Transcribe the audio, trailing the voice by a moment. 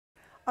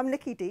I'm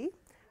Nikki D,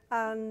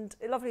 and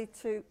lovely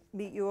to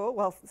meet you all,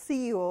 well,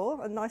 see you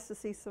all, and nice to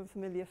see some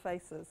familiar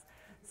faces.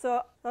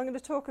 So I'm going to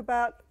talk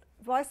about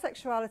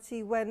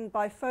bisexuality when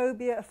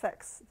biphobia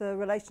affects the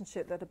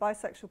relationship that a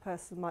bisexual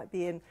person might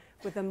be in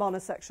with a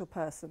monosexual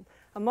person.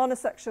 A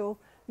monosexual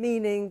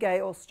meaning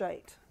gay or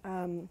straight.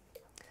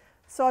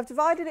 So I've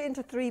divided it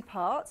into 3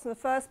 parts. In the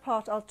first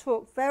part I'll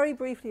talk very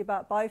briefly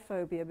about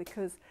biphobia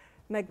because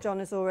Meg John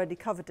has already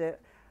covered it.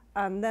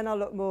 And then I'll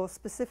look more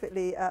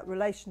specifically at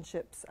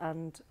relationships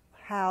and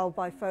how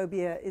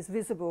biphobia is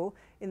visible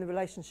in the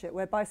relationship,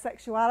 where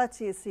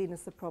bisexuality is seen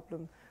as the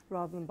problem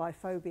rather than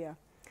biphobia.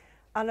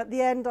 And at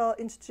the end, I'll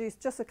introduce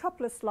just a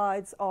couple of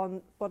slides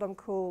on what I'm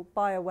called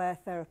bi-aware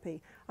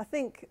therapy. I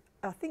think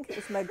it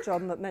was Meg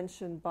John that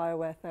mentioned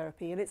bi-aware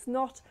therapy, and it's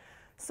not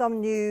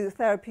some new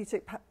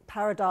therapeutic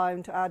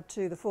paradigm to add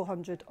to the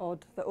 400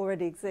 odd that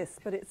already exists,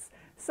 but it's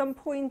some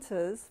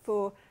pointers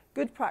for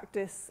good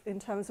practice in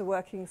terms of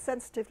working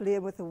sensitively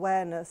and with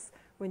awareness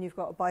when you've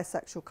got a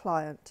bisexual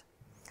client.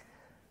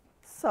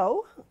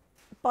 So,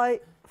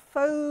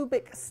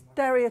 biphobic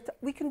stereotype.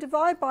 We can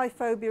divide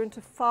biphobia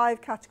into 5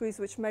 categories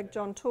which Meg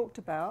John talked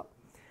about.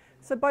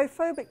 So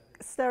biphobic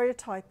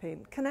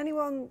stereotyping. Can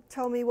anyone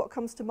tell me what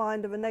comes to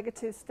mind of a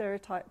negative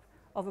stereotype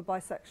of a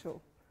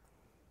bisexual?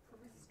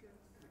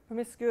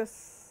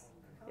 Promiscuous.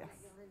 Yes.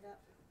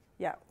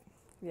 Yeah.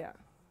 Yeah.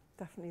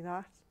 Definitely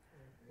that.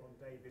 Ron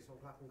Davis on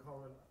Clapham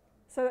Common.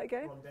 Say that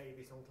again? Ron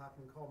Davis on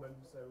Clapham Common,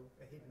 so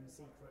a hidden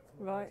secret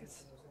from right.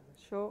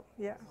 The sure,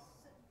 yeah.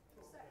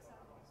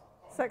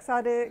 Sex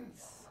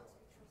addicts,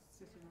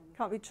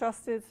 can't be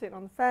trusted, sitting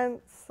on the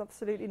fence,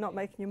 absolutely not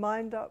making your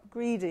mind up,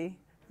 greedy,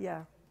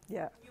 yeah,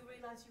 yeah. You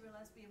realise you were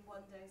lesbian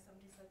one day,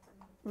 somebody said to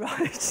me.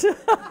 Right.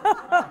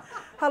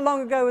 How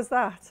long ago was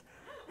that?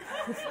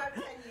 About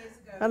 10 years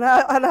ago. And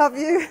have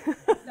you?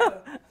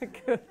 No.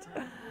 Good.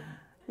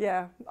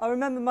 Yeah, I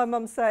remember my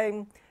mum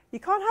saying, "You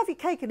can't have your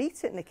cake and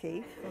eat it,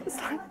 Nikki." It's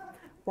like,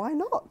 why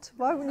not?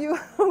 Why wouldn't you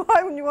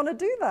want to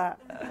do that?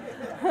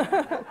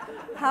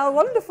 How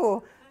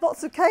wonderful.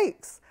 Lots of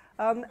cakes.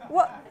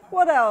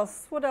 What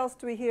else? What else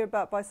do we hear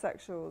about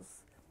bisexuals?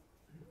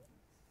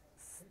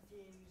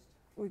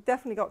 We've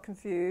definitely got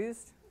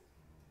confused.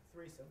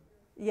 Threesome.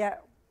 Yeah.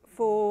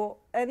 For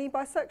any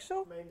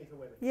bisexual? Mainly for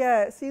women.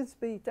 Yeah, it seems to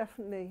be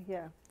definitely,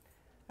 yeah.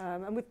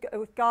 And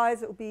with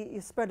guys, it will be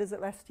your spreaders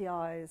of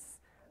STIs,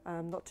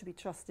 not to be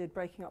trusted,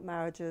 breaking up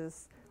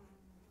marriages.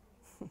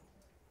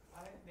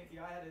 Nikki,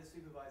 I had a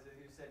supervisor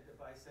who said that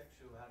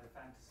bisexual had a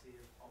fantasy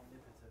of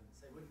omnipotence.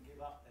 They wouldn't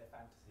give up their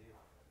fantasy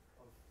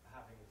of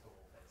having it all,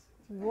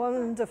 basically.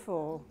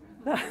 Wonderful.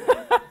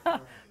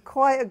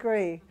 Quite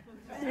agree.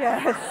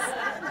 Yes,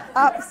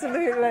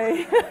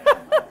 absolutely.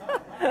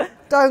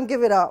 Don't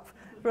give it up.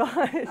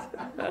 Right.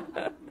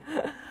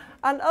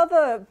 And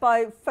other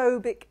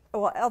biphobic,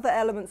 or other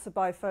elements of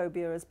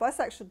biphobia is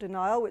bisexual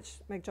denial, which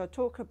Meg John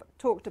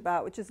talked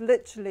about, which is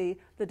literally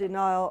the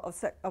denial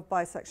of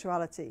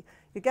bisexuality.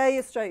 You're gay,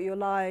 you're straight, you're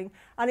lying.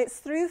 And it's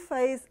through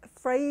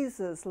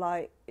phrases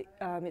like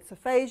it's a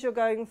phase you're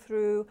going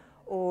through,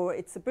 or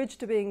it's a bridge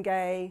to being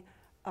gay,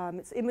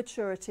 it's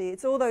immaturity.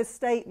 It's all those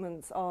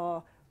statements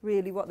are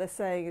really what they're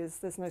saying is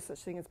there's no such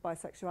thing as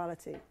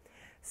bisexuality.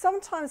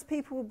 Sometimes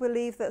people will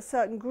believe that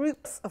certain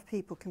groups of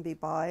people can be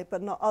bi,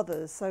 but not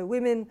others. So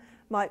women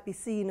might be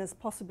seen as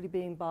possibly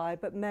being bi,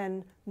 but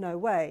men, no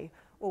way.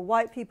 Or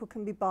white people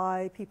can be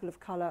bi, people of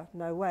colour,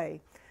 no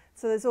way.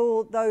 So there's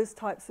all those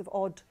types of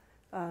odd,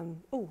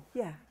 oh,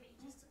 yeah.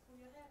 Just to pull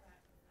your hair back.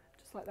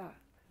 Just like that.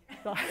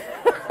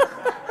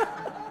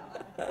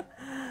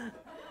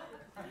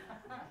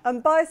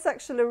 And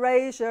bisexual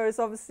erasure is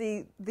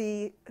obviously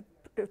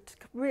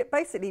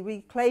basically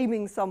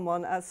reclaiming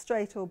someone as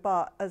straight or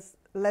as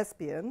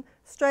lesbian,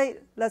 straight,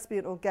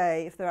 lesbian or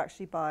gay if they're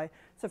actually bi.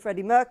 So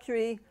Freddie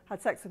Mercury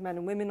had sex with men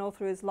and women all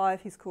through his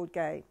life, he's called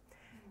gay.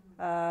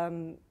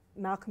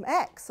 Malcolm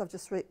X, I've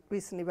just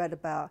recently read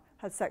about,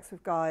 had sex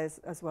with guys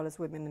as well as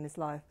women in his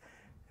life,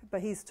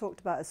 but he's talked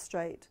about as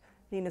straight.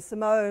 Nina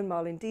Simone,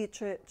 Marlene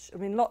Dietrich, I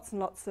mean lots and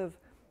lots of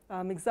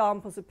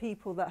examples of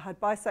people that had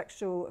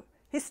bisexual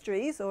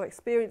histories or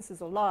experiences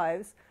or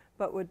lives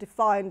but were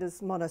defined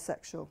as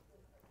monosexual.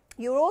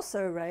 You're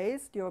also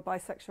erased, your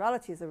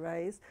bisexuality is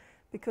erased,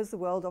 because the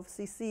world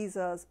obviously sees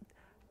us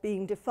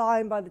being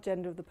defined by the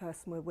gender of the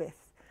person we're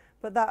with.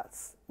 But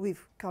that's, we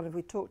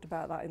talked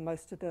about that in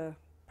most of the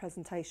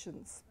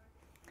presentations.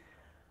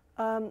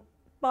 By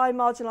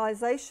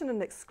marginalisation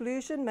and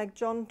exclusion, Meg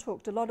John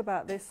talked a lot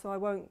about this, so I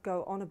won't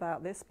go on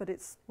about this, but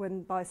it's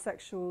when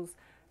bisexuals'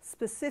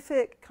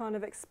 specific kind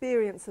of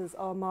experiences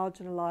are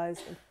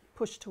marginalised and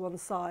pushed to one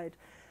side.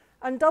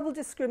 And double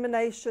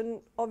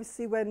discrimination,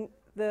 obviously when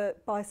the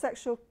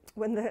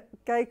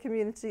gay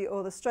community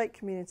or the straight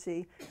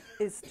community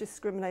is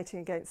discriminating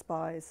against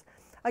bis.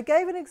 I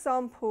gave an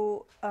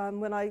example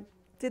when I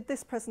did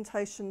this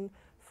presentation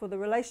for the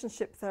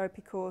relationship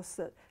therapy course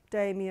that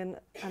Damien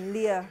and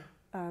Leah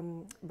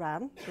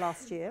ran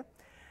last year.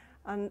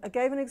 And I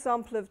gave an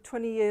example of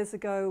 20 years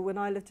ago when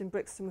I lived in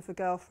Brixton with a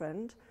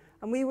girlfriend,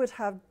 And we would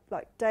have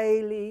like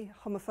daily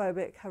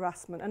homophobic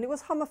harassment. And it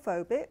was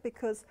homophobic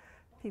because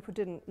people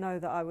didn't know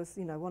that I was,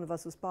 you know, one of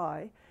us was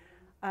bi.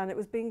 And it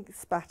was being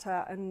spat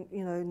at and,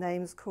 you know,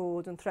 names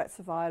called and threats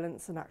of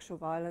violence and actual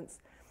violence.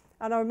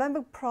 And I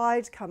remember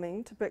Pride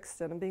coming to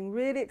Brixton and being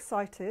really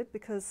excited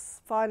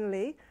because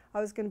finally I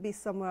was going to be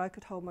somewhere I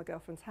could hold my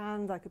girlfriend's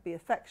hand, I could be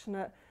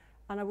affectionate,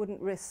 and I wouldn't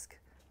risk,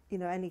 you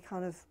know, any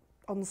kind of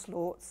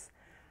onslaughts.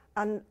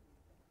 And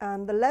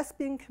the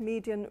lesbian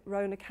comedian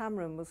Rona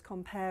Cameron was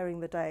comparing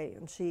the day,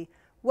 and she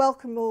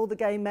welcomed all the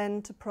gay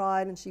men to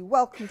Pride and she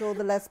welcomed all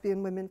the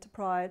lesbian women to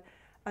Pride,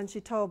 and she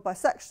told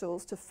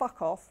bisexuals to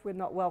fuck off, we're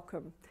not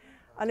welcome.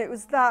 And it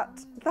was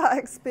that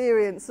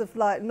experience of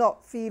like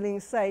not feeling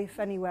safe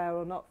anywhere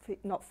or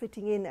not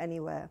fitting in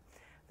anywhere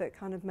that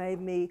kind of made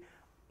me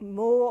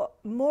more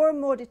and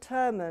more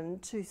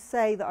determined to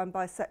say that I'm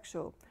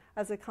bisexual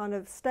as a kind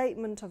of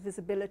statement of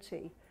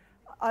visibility.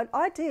 I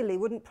ideally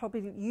wouldn't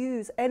probably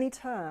use any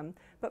term,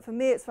 but for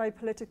me it's very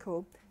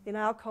political in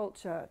our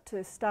culture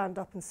to stand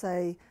up and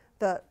say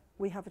that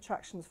we have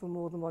attractions for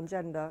more than one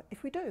gender,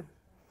 if we do.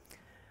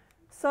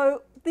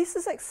 So this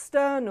is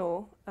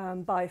external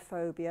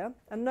biphobia,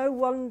 and no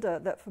wonder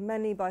that for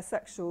many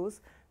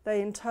bisexuals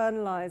they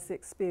internalise the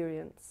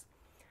experience.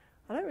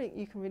 I don't think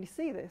you can really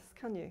see this,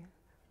 can you?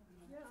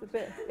 Yeah. It's a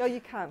bit. Oh,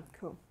 you can.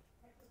 Cool.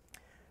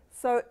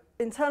 So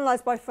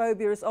internalised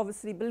biphobia is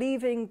obviously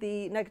believing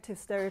the negative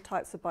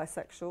stereotypes of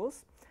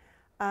bisexuals,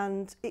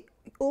 and it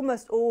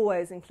almost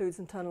always includes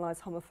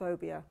internalised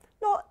homophobia.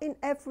 Not in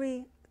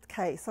every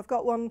case. I've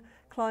got one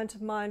client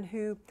of mine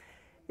who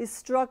is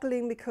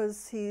struggling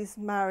because he's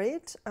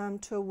married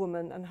to a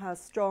woman and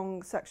has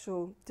strong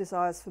sexual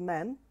desires for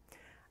men,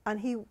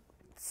 and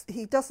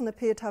he doesn't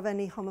appear to have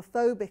any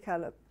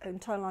homophobic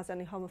internalise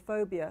any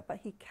homophobia, but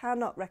he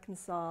cannot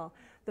reconcile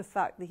the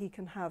fact that he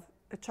can have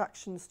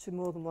attractions to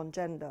more than one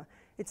gender.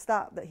 It's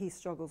that he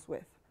struggles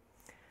with.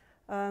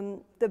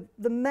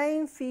 The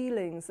main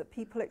feelings that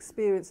people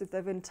experience if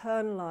they've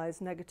internalised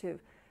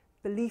negative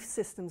belief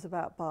systems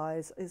about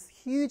bis is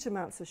huge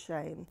amounts of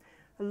shame,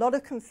 a lot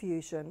of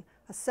confusion,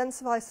 a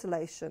sense of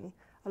isolation,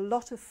 a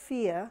lot of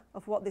fear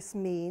of what this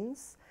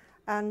means,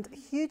 and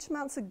huge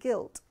amounts of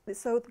guilt.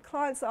 So the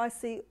clients that I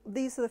see,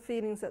 these are the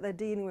feelings that they're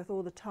dealing with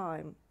all the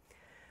time.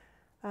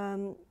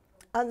 And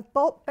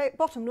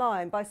bottom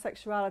line,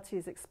 bisexuality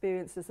is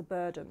experienced as a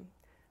burden,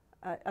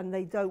 and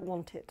they don't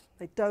want it.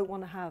 They don't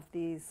want to have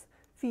these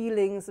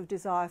feelings of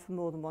desire for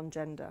more than one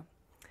gender.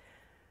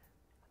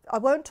 I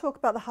won't talk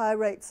about the higher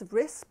rates of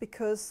risk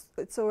because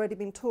it's already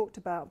been talked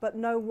about, but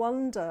no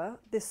wonder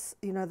this,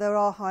 you know, there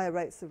are higher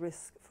rates of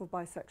risk for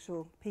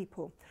bisexual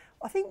people.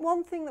 I think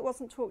one thing that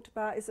wasn't talked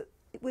about is that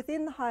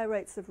within the higher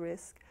rates of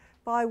risk,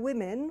 bi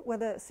women,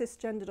 whether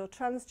cisgendered or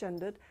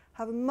transgendered,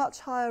 have a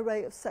much higher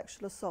rate of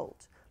sexual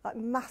assault, like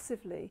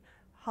massively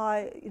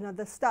high. You know,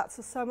 the stats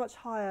are so much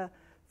higher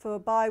for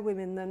bi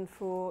women than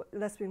for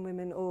lesbian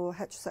women or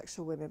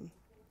heterosexual women.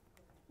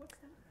 What's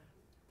that?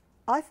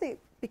 I think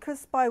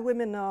because bi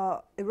women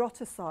are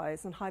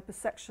eroticised and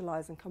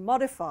hypersexualised and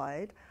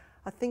commodified,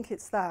 I think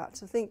it's that.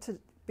 I think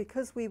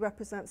because we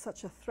represent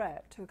such a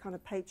threat to a kind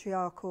of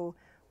patriarchal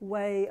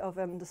way of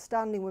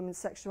understanding women's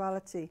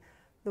sexuality,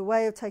 the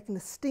way of taking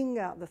the sting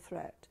out of the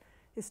threat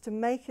is to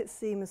make it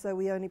seem as though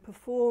we only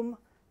perform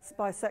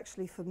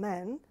bisexually for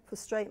men, for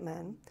straight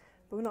men,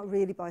 but we're not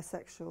really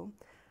bisexual.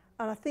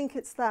 And I think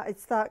it's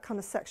that kind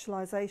of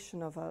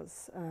sexualisation of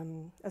us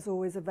as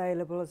always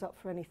available, as up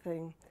for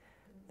anything.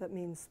 That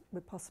means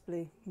we're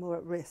possibly more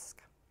at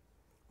risk.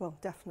 Well,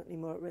 definitely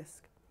more at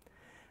risk.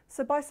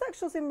 So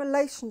bisexuals in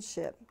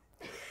relationship.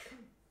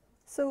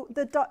 So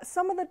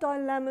some of the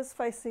dilemmas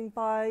facing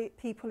bi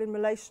people in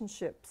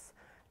relationships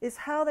is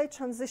how they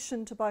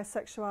transition to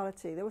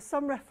bisexuality. There was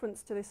some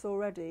reference to this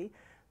already,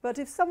 but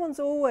if someone's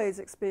always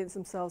experienced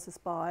themselves as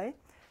bi,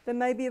 there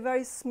may be a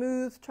very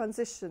smooth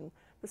transition.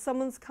 But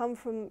someone's come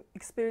from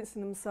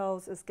experiencing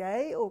themselves as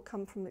gay or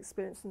come from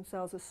experiencing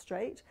themselves as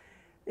straight,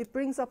 it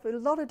brings up a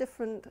lot of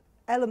different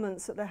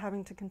elements that they're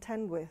having to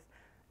contend with.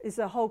 Is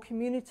a whole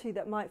community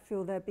that might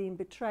feel they're being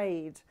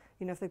betrayed,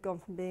 you know, if they've gone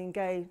from being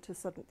gay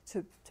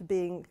to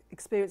being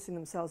experiencing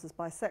themselves as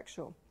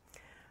bisexual.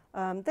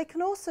 They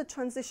can also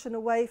transition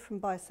away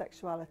from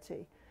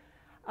bisexuality.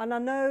 And I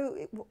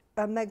know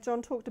Meg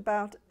John talked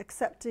about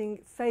accepting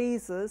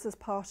phases as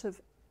part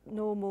of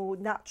normal,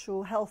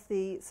 natural,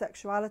 healthy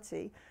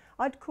sexuality.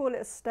 I'd call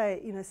it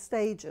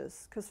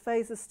stages, because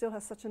phases still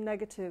have such a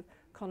negative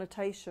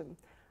connotation.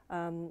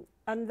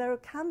 And there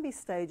can be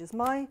stages.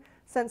 My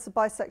sense of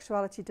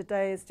bisexuality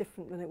today is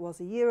different than it was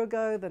a year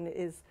ago, than it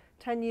is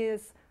 10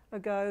 years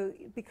ago,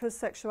 because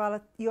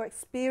sexuality, your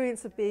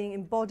experience of being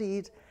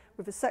embodied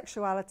with a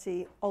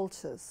sexuality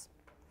alters.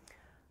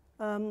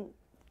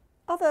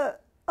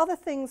 Other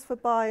things for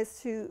bis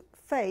to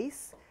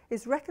face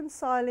is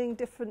reconciling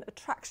different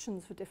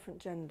attractions for different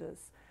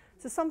genders.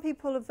 So some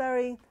people are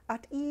very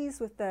at ease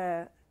with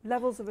their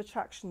levels of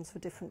attractions for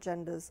different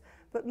genders,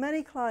 but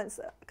many clients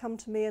come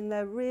to me and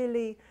they're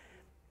really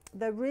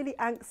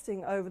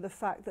angsting over the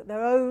fact that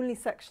they're only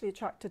sexually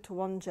attracted to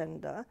one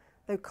gender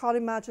They can't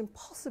imagine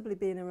possibly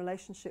being in a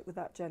relationship with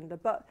that gender,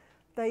 but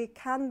they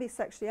can be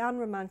sexually and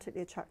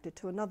romantically attracted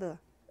to another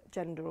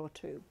gender or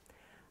two.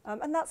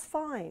 And that's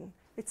fine.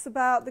 It's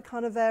about the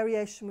kind of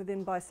variation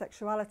within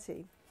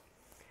bisexuality.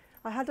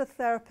 I had a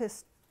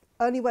therapist,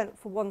 only went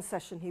for one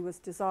session, he was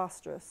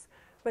disastrous,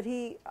 but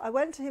I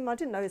went to him, I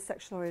didn't know his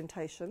sexual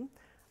orientation,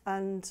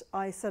 and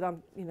I said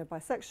I'm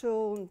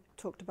bisexual, and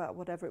talked about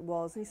whatever it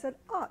was, and he said,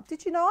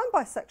 did you know I'm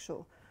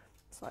bisexual?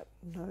 It's like,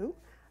 no.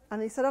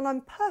 And he said, and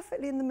I'm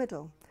perfectly in the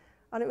middle.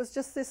 And it was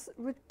just this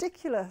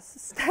ridiculous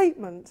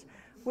statement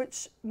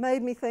which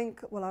made me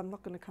think, well, I'm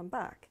not going to come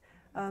back.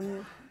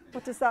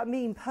 What does that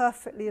mean,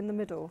 perfectly in the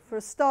middle? For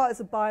a start, it's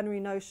a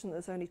binary notion that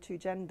there's only two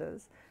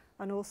genders.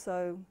 And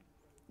also,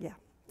 yeah,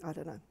 I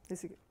don't know.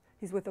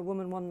 He's with a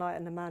woman one night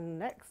and a man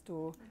next.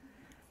 Or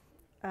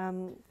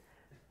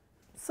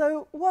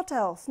so what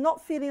else?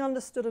 Not feeling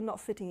understood and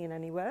not fitting in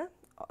anywhere.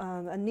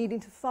 And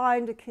needing to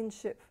find a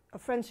kinship, a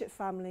friendship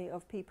family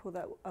of people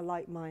that are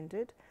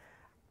like-minded.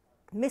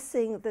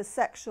 Missing the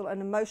sexual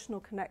and emotional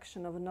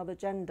connection of another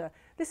gender.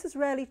 This is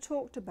rarely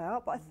talked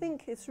about, but I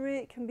think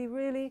it can be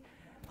really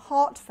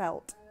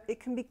heartfelt. It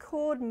can be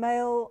called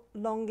male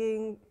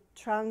longing,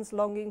 trans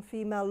longing,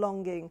 female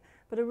longing,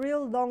 but a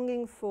real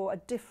longing for a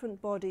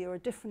different body or a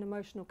different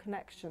emotional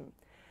connection.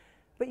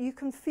 But you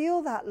can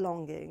feel that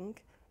longing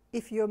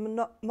if you're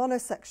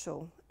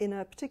monosexual,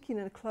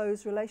 particularly in a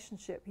closed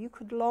relationship. You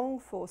could long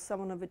for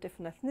someone of a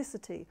different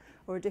ethnicity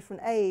or a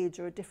different age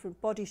or a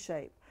different body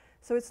shape.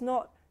 So it's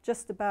not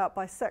just about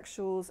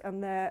bisexuals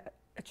and their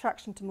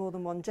attraction to more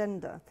than one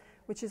gender,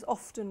 which is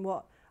often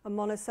what a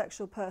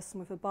monosexual person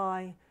with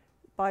a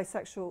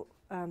bisexual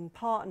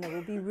partner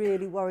will be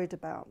really worried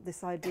about,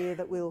 this idea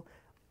that we'll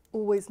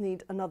always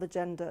need another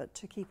gender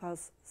to keep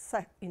us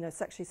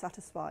sexually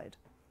satisfied.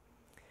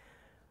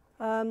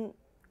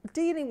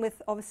 Dealing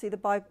with, obviously,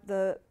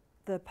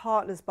 the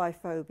partner's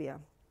biphobia,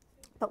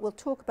 but we'll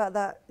talk about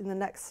that in the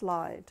next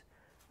slide.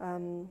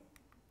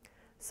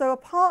 So a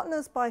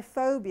partner's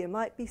biphobia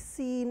might be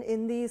seen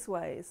in these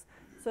ways.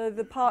 So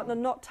the partner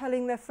not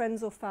telling their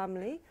friends or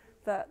family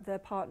that their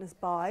partner's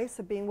bi,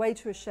 so being way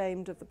too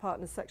ashamed of the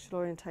partner's sexual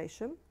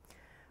orientation.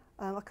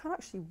 I can't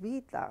actually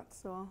read that,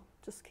 so I'll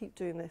just keep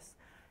doing this.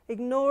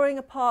 Ignoring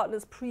a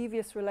partner's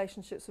previous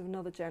relationships with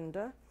another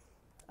gender.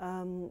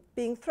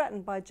 Being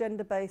threatened by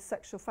gender-based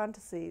sexual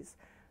fantasies.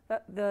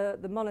 That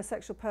the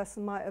monosexual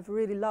person might have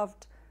really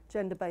loved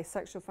gender-based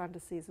sexual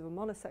fantasies of a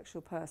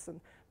monosexual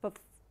person, but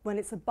when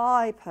it's a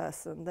bi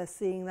person, they're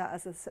seeing that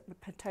as a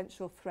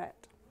potential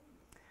threat.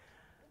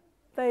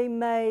 They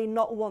may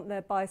not want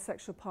their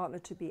bisexual partner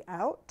to be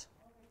out,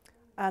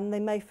 and they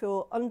may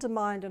feel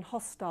undermined and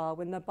hostile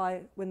when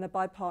their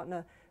bi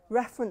partner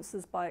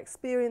references bi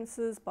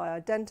experiences, bi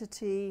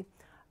identity,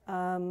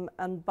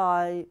 and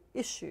bi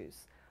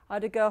issues. I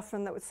had a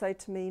girlfriend that would say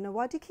to me,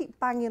 why do you keep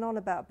banging on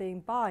about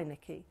being bi,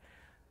 Nikki?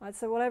 I'd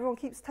say, well, everyone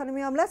keeps telling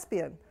me I'm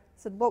lesbian. I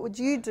said, what would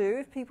you do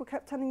if people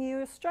kept telling you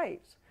you're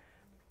straight?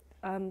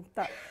 I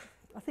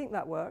think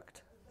that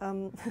worked.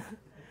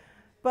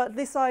 But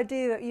this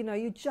idea that,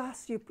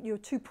 you're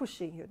too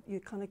pushy. You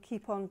kind of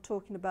keep on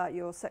talking about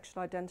your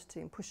sexual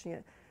identity and pushing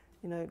it,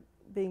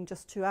 being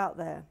just too out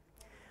there.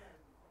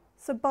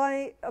 So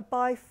a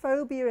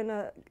biphobia in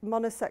a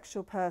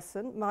monosexual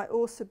person might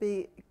also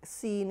be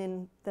seen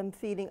in them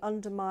feeling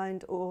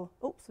undermined or,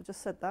 oops, I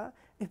just said that,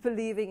 in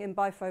believing in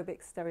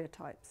biphobic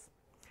stereotypes.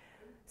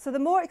 So the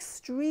more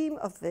extreme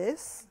of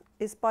this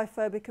is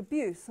biphobic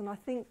abuse, and I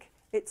think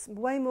it's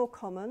way more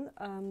common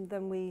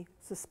than we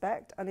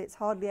suspect, and it's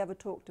hardly ever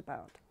talked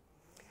about.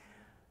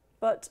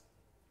 But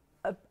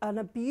an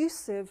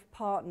abusive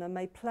partner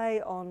may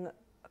play on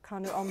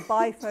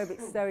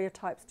biphobic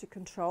stereotypes to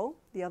control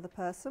the other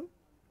person.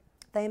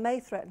 They may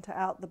threaten to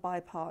out the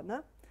bi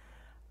partner,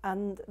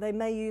 and they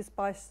may use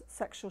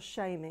bisexual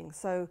shaming,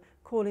 so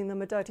calling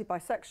them a dirty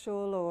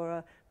bisexual or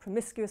a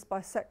promiscuous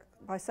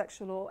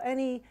bisexual or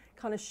any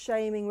kind of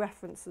shaming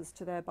references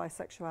to their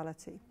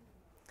bisexuality.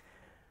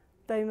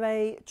 They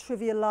may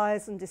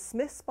trivialize and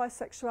dismiss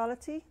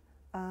bisexuality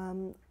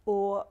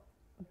or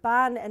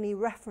ban any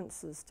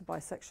references to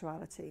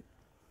bisexuality.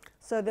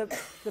 So the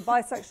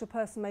bisexual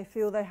person may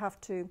feel they have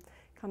to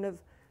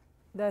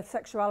their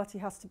sexuality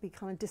has to be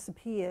kind of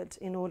disappeared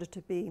in order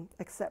to be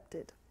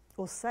accepted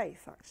or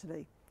safe,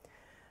 actually.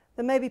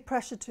 There may be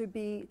pressure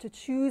to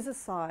choose a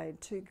side,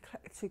 to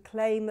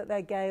claim that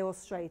they're gay or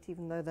straight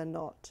even though they're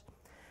not.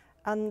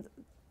 And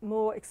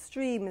more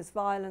extreme is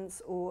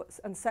violence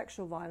and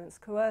sexual violence,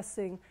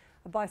 coercing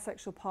a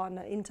bisexual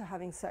partner into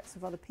having sex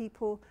with other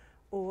people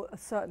or a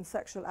certain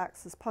sexual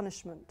acts as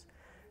punishment.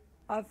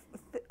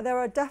 There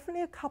are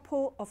definitely a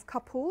couple of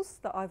couples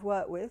that I've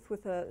worked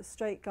with a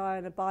straight guy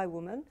and a bi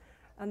woman,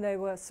 and they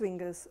were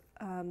swingers.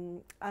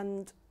 And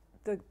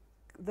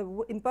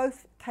in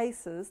both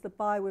cases, the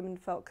bi women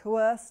felt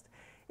coerced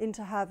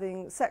into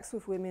having sex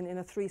with women in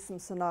a threesome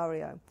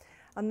scenario.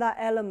 And that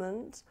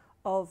element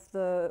of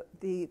the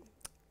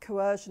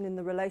coercion in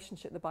the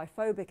relationship, the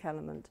biphobic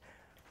element,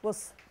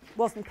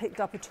 wasn't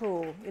picked up at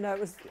all.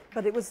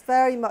 But it was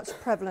very much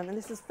prevalent, and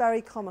this is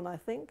very common, I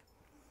think.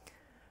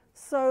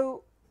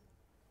 So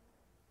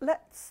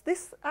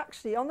this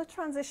actually, on the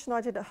transition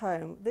I did at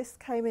home, this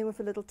came in with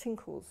a little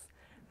tinkles,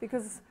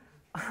 because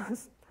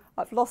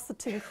I've lost the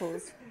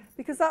tinkles,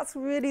 because that's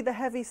really the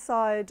heavy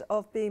side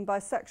of being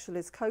bisexual,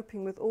 is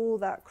coping with all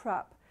that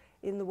crap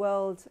in the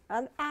world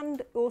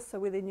and also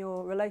within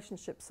your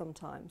relationship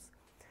sometimes.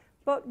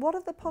 But what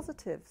are the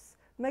positives?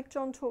 Meg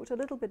John talked a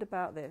little bit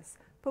about this,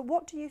 but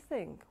what do you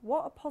think?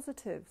 What are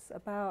positives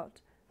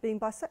about being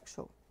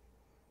bisexual?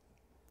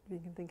 If you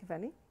can think of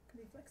any. Can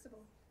be flexible.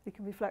 You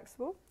can be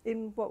flexible.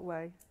 In what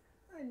way?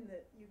 And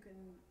that you can,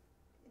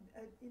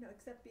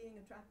 accept being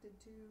attracted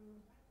to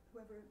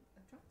whoever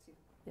attracts you.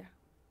 Yeah,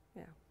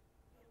 yeah.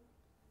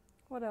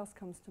 What else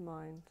comes to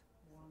mind?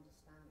 More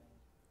understanding.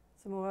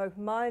 So more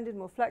open-minded,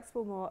 more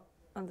flexible, more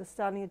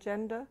understanding of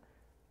gender.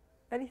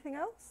 Anything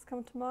else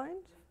come to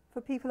mind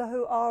for people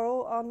who are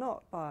or are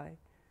not bi?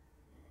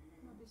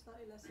 Might be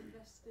slightly less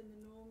invested in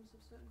the norms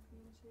of certain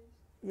communities.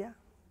 Yeah,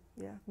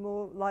 yeah.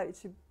 More likely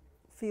to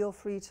feel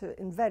free to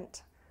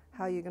invent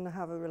how you're going to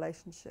have a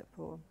relationship.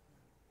 Or,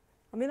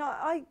 I mean,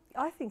 I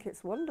think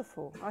it's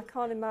wonderful. I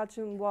can't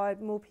imagine why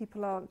more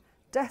people aren't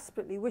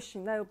desperately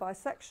wishing they were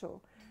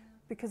bisexual,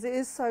 because it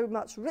is so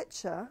much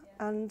richer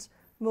and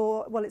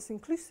more, well, it's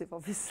inclusive,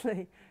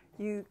 obviously.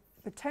 You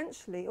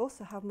potentially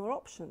also have more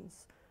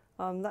options.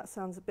 That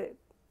sounds a bit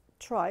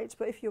trite,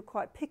 but if you're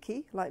quite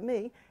picky, like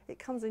me, it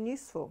comes in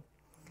useful.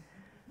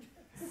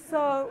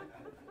 So,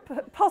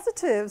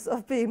 positives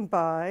of being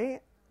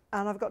bi,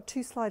 and I've got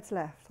 2 slides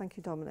left. Thank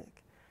you,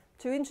 Dominic.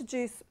 To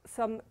introduce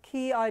some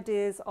key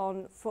ideas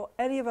on, for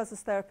any of us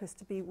as therapists,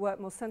 to work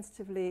more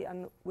sensitively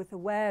and with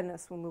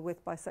awareness when we're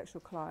with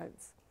bisexual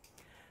clients.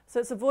 So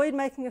it's avoid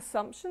making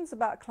assumptions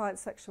about client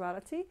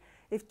sexuality.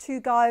 If 2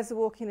 guys are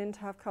walking in to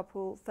have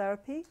couple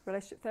therapy,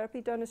 relationship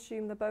therapy, don't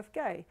assume they're both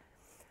gay.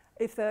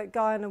 If a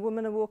guy and a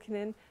woman are walking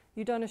in,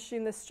 you don't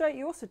assume they're straight,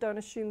 you also don't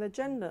assume their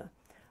gender.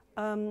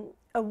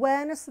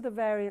 Awareness of the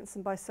variance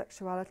in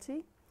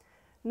bisexuality.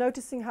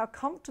 Noticing how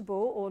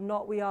comfortable or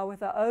not we are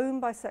with our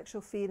own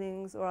bisexual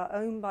feelings or our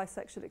own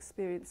bisexual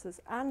experiences,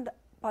 and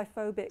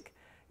biphobic,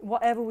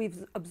 whatever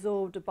we've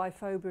absorbed of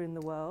biphobia in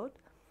the world.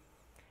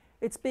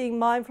 It's being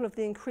mindful of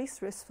the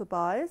increased risk for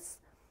bis,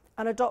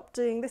 and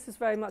adopting, this is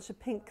very much a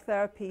pink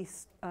therapy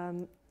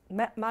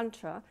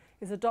mantra,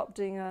 is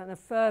adopting an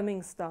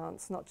affirming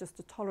stance, not just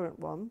a tolerant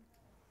one.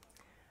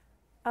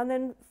 And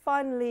then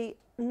finally,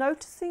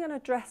 noticing and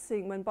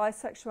addressing when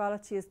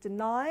bisexuality is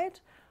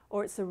denied,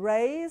 or it's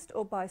erased,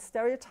 or by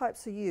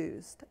stereotypes are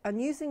used,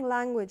 and using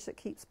language that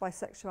keeps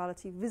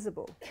bisexuality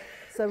visible.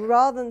 So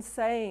rather than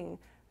saying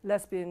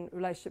lesbian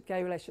relationship,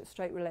 gay relationship,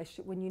 straight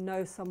relationship, when you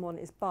know someone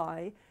is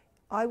bi,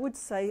 I would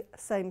say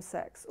same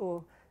sex,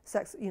 or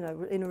sex, in a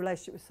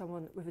relationship with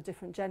someone with a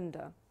different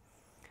gender.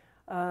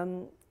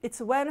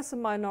 It's awareness of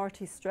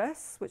minority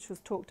stress, which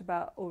was talked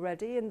about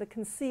already, and the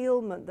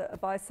concealment that a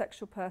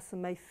bisexual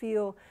person may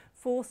feel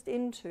forced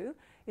into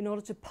in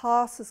order to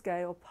pass as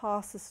gay or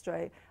pass as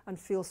straight and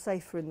feel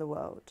safer in the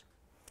world.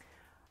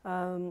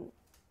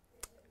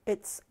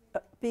 It's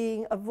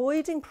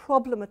avoiding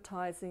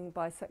problematizing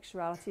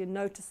bisexuality and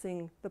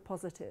noticing the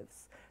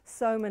positives.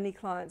 So many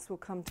clients will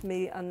come to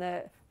me and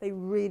they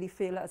really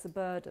feel it as a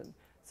burden.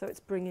 So it's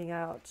bringing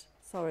out,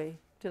 sorry,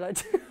 did I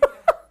do?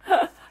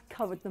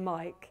 Covered the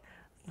mic.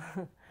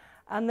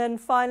 And then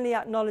finally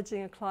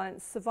acknowledging a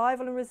client's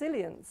survival and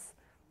resilience.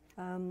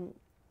 And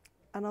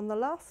on the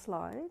last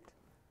slide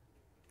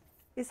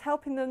is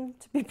helping them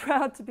to be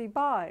proud to be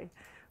bi,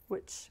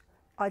 which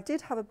I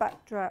did have a back.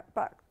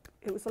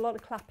 It was a lot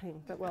of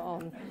clapping that went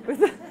on with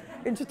the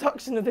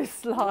introduction of this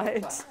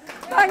slide.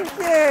 Thank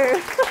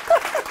you.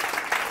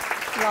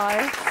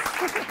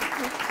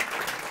 Nice.